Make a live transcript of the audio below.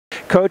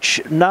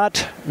Coach,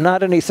 not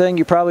anything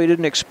you probably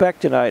didn't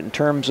expect tonight in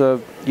terms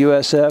of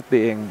USF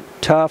being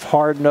tough,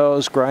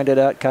 hard-nosed,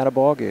 grinded-out kind of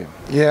ball game.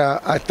 Yeah,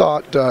 I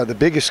thought the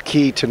biggest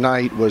key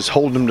tonight was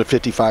holding them to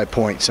 55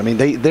 points. I mean,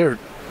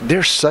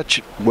 they're such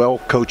a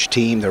well-coached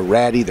team. They're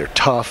ratty, they're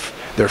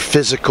tough, they're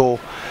physical.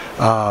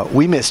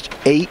 We missed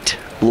 8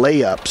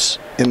 layups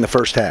in the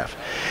first half.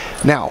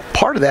 Now,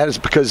 part of that is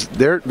because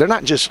they're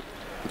not just,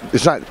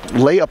 it's not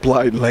layup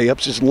line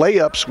layups, it's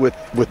layups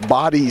with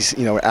bodies,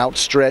 you know,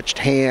 outstretched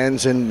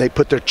hands, and they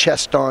put their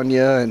chest on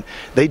you, and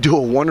they do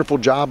a wonderful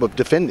job of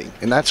defending.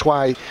 And that's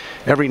why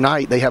every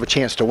night they have a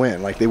chance to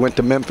win. Like they went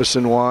to Memphis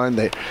and won.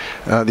 The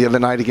other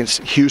night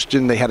against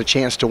Houston, they had a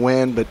chance to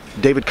win, but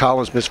David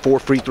Collins missed 4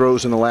 free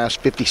throws in the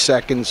last 50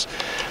 seconds.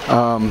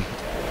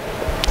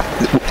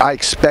 I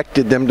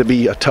expected them to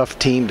be a tough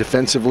team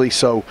defensively,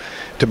 so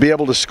to be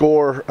able to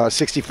score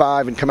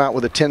 65 and come out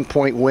with a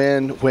 10-point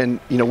win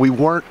when, you know, we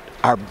weren't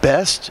our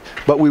best,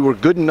 but we were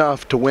good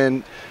enough to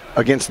win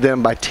against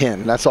them by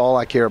 10. That's all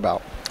I care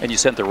about. And you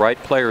sent the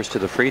right players to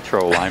the free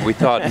throw line. We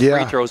thought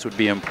free throws would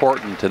be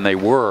important, and they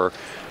were,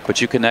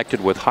 but you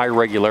connected with high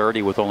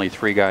regularity with only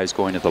 3 guys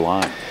going to the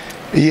line.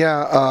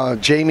 Yeah,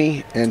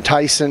 Jamie and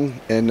Tyson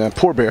and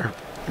Poor Bear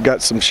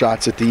got some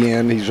shots at the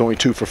end. He's only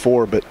 2 for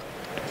 4, but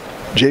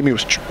Jamie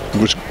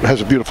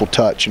has a beautiful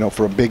touch, you know,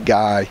 for a big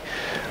guy.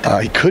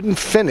 He couldn't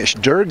finish.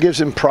 Durr gives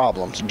him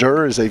problems.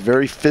 Durr is a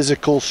very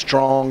physical,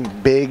 strong,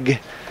 big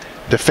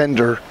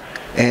defender,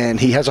 and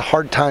he has a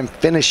hard time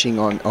finishing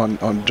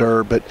on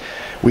Durr. But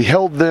we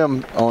held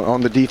them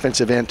on the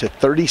defensive end to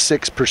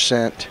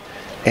 36%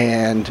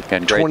 and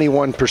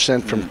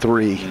 21% from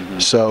 3. Mm-hmm.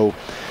 So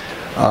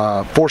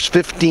forced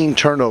 15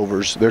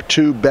 turnovers. Their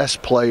 2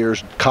 best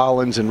players,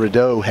 Collins and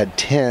Rideau, had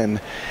 10.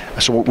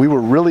 So we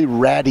were really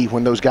ratty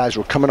when those guys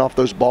were coming off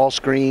those ball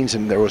screens,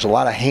 and there was a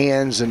lot of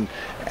hands and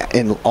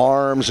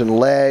arms and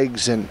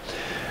legs, and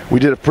we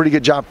did a pretty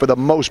good job for the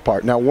most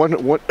part. Now,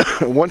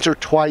 once or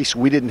twice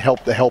we didn't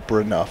help the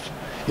helper enough.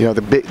 You know,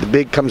 the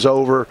big comes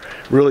over,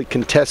 really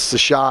contests the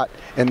shot,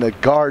 and the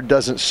guard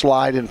doesn't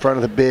slide in front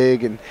of the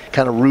big and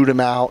kind of root him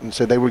out, and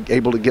so they were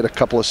able to get a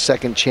couple of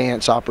second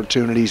chance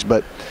opportunities.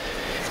 But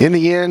in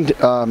the end,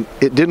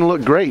 it didn't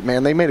look great,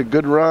 man. They made a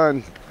good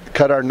run,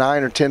 cut our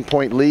 9 or 10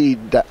 point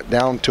lead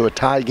down to a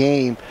tie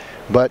game,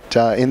 but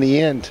in the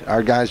end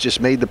our guys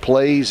just made the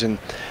plays, and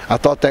I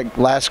thought that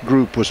last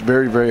group was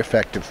very, very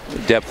effective.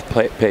 Depth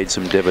paid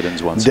some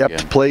dividends once again.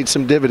 Depth played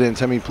some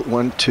dividends. I mean,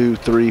 1, 2,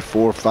 3,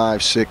 4,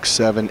 5, 6,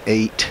 7,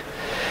 8,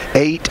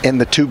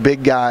 and the 2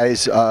 big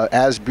guys,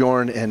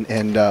 Asbjorn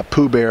and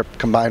Pooh Bear,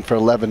 combined for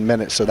 11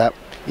 minutes. So that,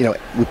 you know,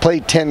 we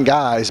played 10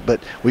 guys,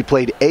 but we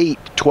played 8,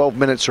 12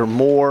 minutes or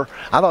more.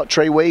 I thought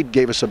Trey Wade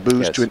gave us a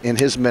boost in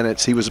his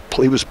minutes. He was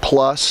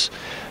plus.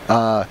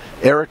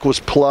 Eric was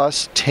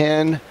plus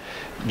 10.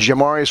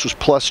 Jamarius was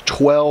plus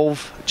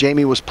 12.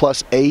 Jamie was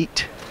plus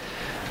 8.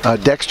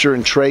 Dexter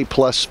and Trey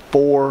plus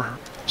 4.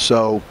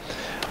 So,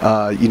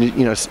 you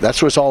know,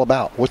 that's what it's all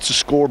about. What's the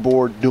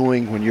scoreboard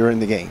doing when you're in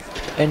the game?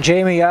 And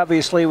Jamie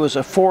obviously was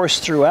a force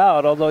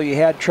throughout, although you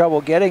had trouble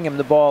getting him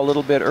the ball a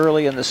little bit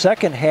early in the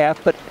second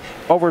half. But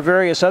over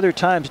various other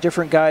times,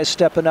 different guys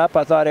stepping up.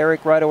 I thought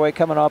Eric right away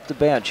coming off the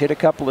bench hit a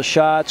couple of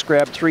shots,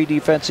 grabbed 3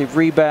 defensive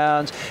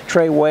rebounds.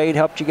 Trey Wade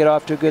helped you get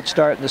off to a good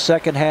start in the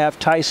second half.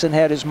 Tyson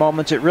had his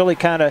moments. It really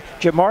kind of,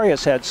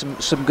 Jamarius had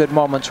some good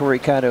moments where he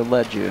kind of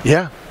led you.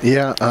 Yeah. You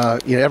know,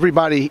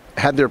 everybody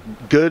had their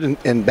good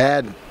and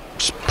bad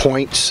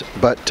points,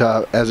 but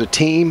as a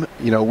team,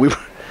 you know, we were.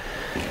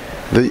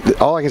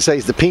 All I can say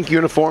is the pink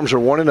uniforms are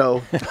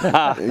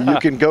 1-0. You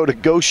can go to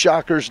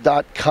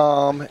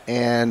GoShockers.com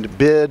and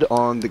bid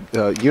on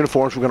the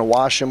uniforms. We're going to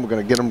wash them. We're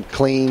going to get them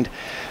cleaned.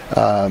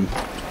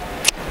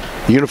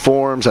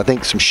 Uniforms, I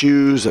think some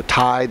shoes, a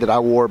tie that I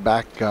wore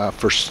back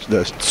for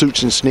the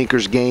Suits and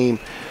Sneakers game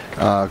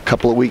a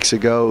couple of weeks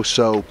ago.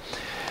 So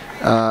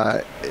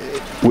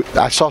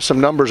I saw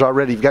some numbers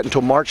already. You've got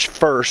until March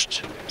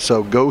 1st,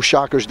 so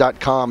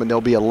GoShockers.com, and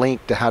there'll be a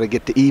link to how to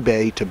get to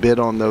eBay to bid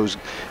on those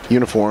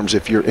uniforms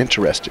if you're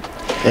interested.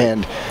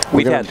 And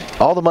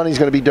all the money is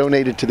going to be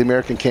donated to the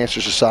American Cancer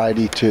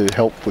Society to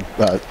help with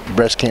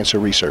breast cancer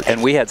research.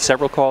 And we had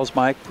several calls,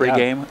 Mike,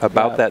 pre-game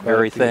about that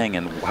very thing,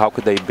 and how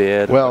could they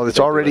bid? Well, it's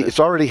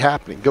already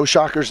happening.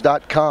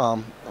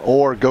 GoShockers.com.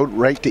 Or go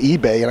right to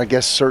eBay and I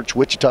guess search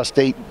Wichita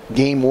State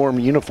game-worn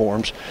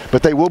uniforms.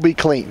 But they will be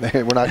clean.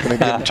 We're not going to get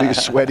them to you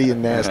sweaty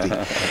and nasty.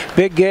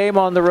 Big game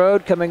on the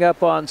road coming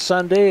up on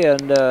Sunday,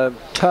 and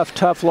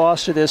tough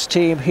loss to this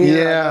team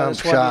here. Yeah,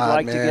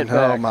 God, man.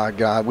 Oh, my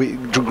God.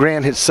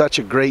 Grant hit such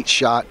a great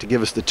shot to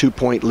give us the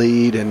 2-point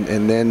lead, and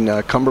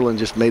then Cumberland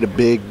just made a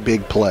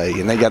big play.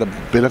 And they got a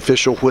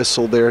beneficial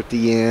whistle there at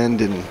the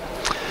end, and,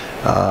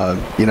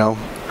 you know,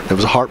 it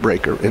was a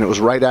heartbreaker, and it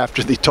was right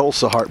after the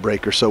Tulsa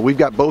heartbreaker. So we've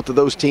got both of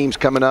those teams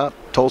coming up.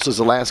 Tulsa's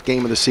the last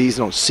game of the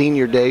season on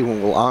Senior Day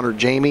when we'll honor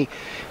Jamie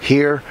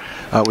here.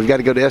 We've got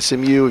to go to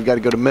SMU, we've got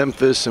to go to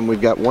Memphis, and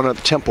we've got one at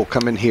Temple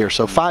coming here.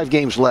 So 5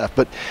 games left.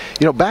 But,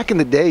 you know, back in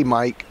the day,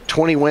 Mike,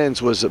 20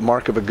 wins was a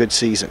mark of a good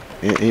season.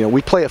 You know,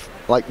 we play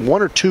like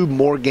 1 or 2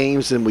 more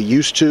games than we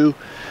used to.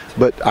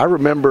 But I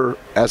remember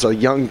as a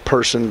young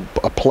person,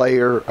 a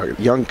player, a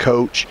young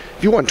coach,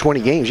 if you won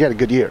 20 games, you had a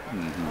good year.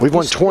 We've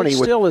won 20.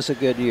 Still is a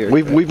good year.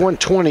 We've won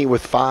 20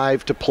 with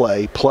 5 to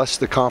play, plus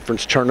the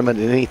conference tournament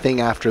and anything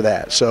after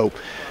that. So,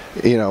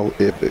 you know,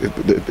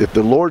 if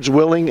the Lord's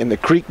willing and the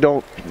creek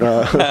don't,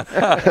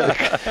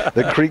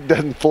 the creek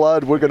doesn't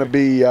flood, we're going to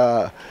be.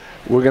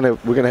 We're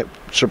gonna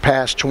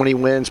surpass 20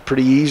 wins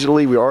pretty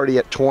easily. We're already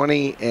at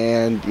 20,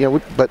 and you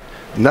know, but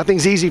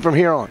nothing's easy from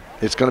here on.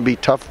 It's going to be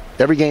tough.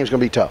 Every game's going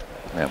to be tough.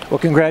 Yeah. Well,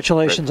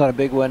 congratulations on a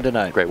big win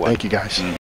tonight. Great win. Thank you, guys.